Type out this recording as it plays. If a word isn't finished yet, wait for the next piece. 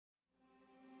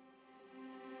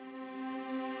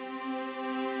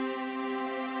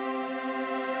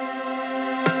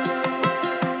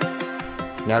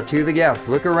Now to the guests,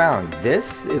 look around.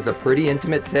 This is a pretty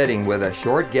intimate setting with a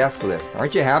short guest list.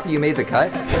 Aren't you happy you made the cut?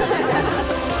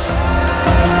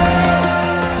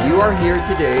 You are here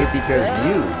today because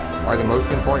you are the most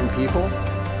important people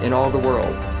in all the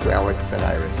world to Alex and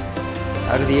Iris.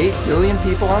 Out of the 8 billion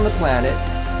people on the planet,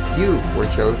 you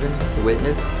were chosen to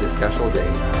witness this special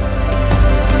day.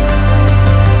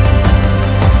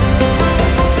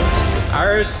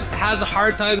 Iris has a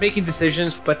hard time making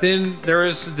decisions, but then there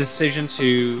was a decision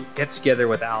to get together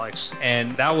with Alex,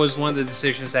 and that was one of the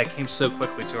decisions that came so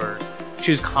quickly to her.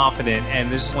 She was confident,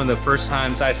 and this is one of the first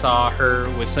times I saw her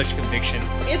with such conviction.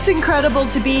 It's incredible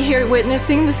to be here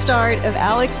witnessing the start of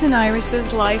Alex and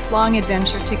Iris's lifelong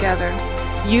adventure together.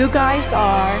 You guys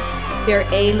are their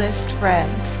A-list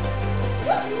friends.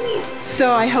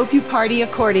 So I hope you party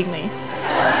accordingly.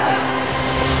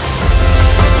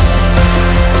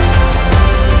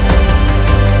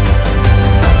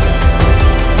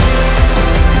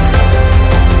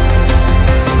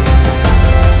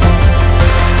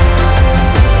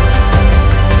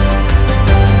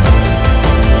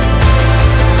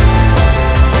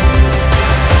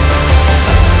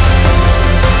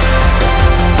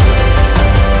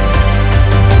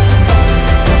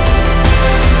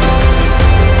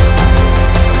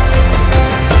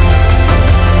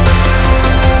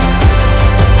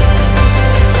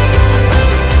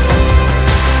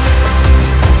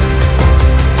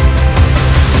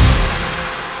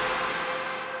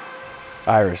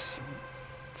 Iris,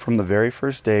 from the very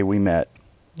first day we met,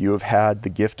 you have had the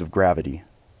gift of gravity,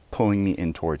 pulling me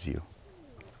in towards you.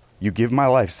 You give my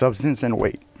life substance and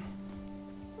weight.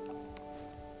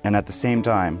 And at the same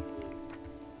time,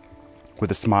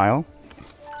 with a smile,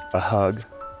 a hug,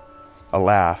 a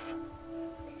laugh,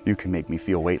 you can make me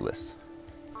feel weightless,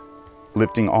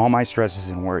 lifting all my stresses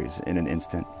and worries in an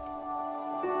instant.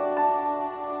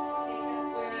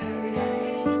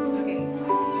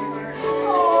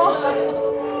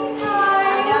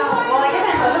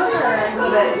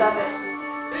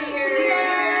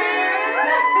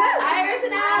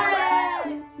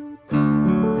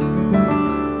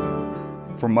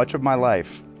 For much of my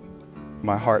life,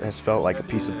 my heart has felt like a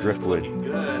piece of driftwood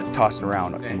tossed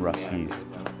around in rough seas.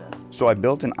 So I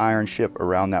built an iron ship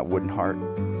around that wooden heart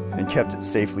and kept it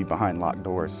safely behind locked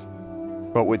doors.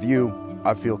 But with you,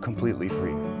 I feel completely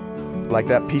free. Like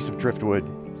that piece of driftwood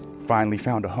finally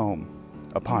found a home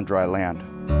upon dry land.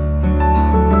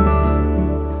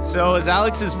 So as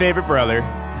Alex's favorite brother,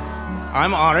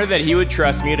 I'm honored that he would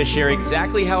trust me to share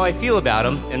exactly how I feel about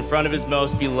him in front of his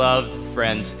most beloved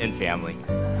friends and family.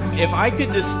 If I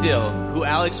could distill who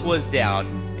Alex was down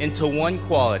into one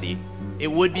quality, it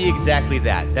would be exactly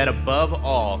that, that above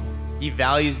all, he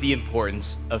values the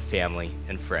importance of family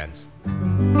and friends.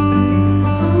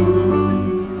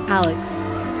 Alex,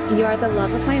 you are the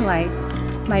love of my life,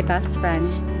 my best friend,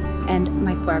 and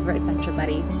my forever adventure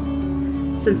buddy.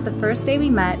 Since the first day we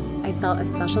met, I felt a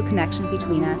special connection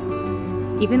between us.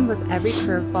 Even with every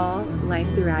curveball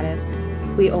life threw at us,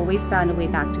 we always found a way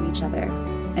back to each other.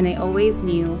 And I always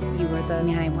knew you were the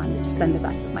man I wanted to spend the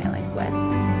rest of my life with.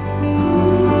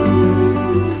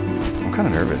 I'm kind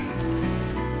of nervous.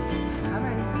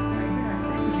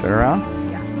 Turn around?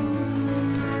 Yeah.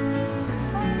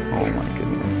 Oh my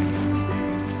goodness.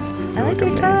 I like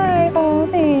your tie. Oh,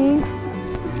 thanks.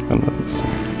 I love you so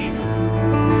much.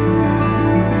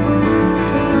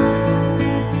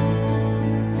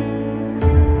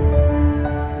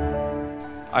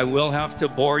 I will have to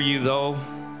bore you though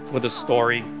with a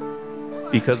story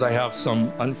because I have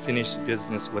some unfinished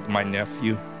business with my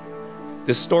nephew.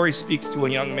 This story speaks to a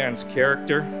young man's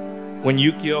character. When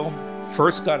Yukio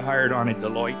first got hired on at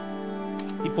Deloitte,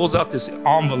 he pulls out this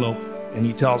envelope and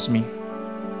he tells me,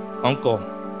 "Uncle,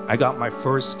 I got my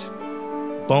first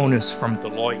bonus from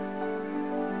Deloitte.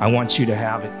 I want you to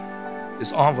have it."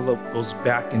 This envelope goes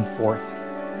back and forth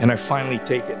and I finally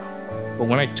take it. But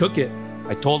when I took it,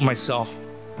 I told myself,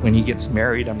 when he gets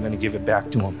married, I'm going to give it back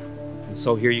to him. And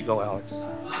so here you go, Alex.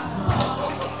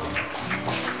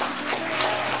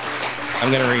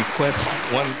 I'm going to request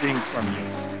one thing from you.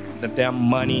 The damn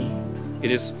money, it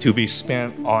is to be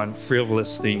spent on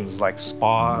frivolous things like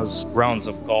spas, rounds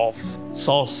of golf,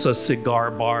 salsa cigar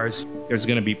bars. There's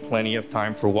going to be plenty of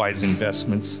time for wise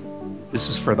investments. This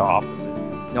is for the opposite.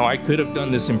 Now, I could have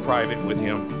done this in private with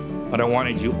him, but I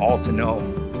wanted you all to know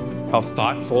how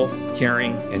thoughtful,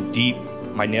 caring, and deep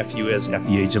my nephew is at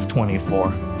the age of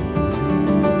 24.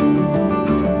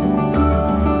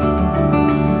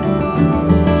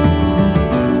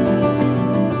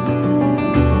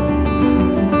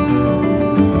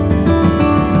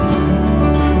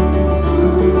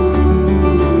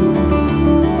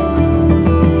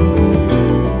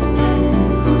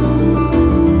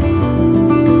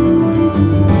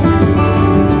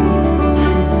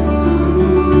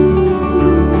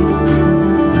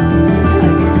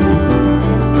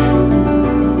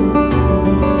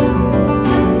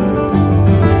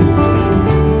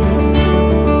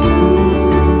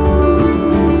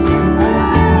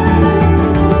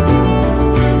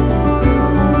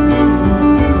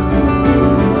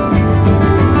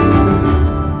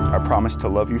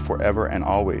 love you forever and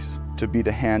always, to be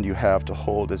the hand you have to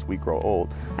hold as we grow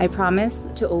old. I promise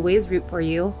to always root for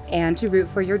you and to root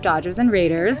for your Dodgers and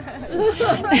Raiders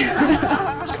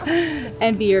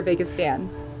and be your biggest fan.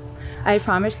 I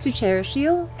promise to cherish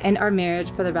you and our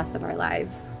marriage for the rest of our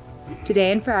lives.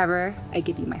 Today and forever, I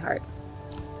give you my heart.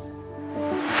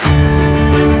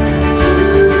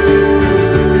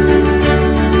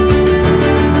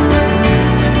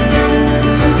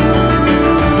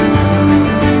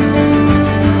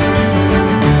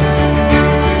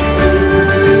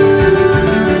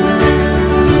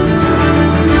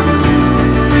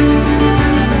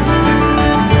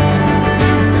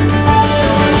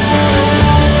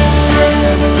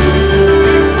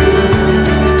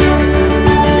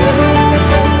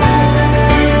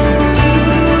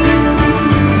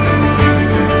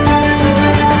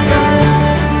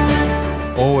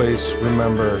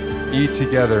 Remember, eat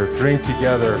together, drink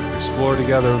together, explore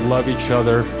together, love each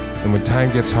other, and when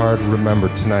time gets hard,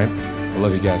 remember tonight, I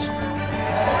love you guys.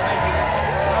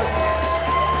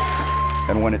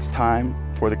 And when it's time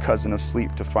for the cousin of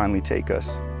sleep to finally take us,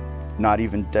 not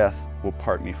even death will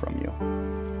part me from you.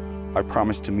 I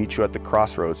promise to meet you at the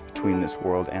crossroads between this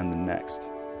world and the next.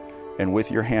 And with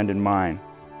your hand in mine,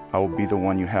 I will be the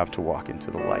one you have to walk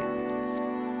into the light.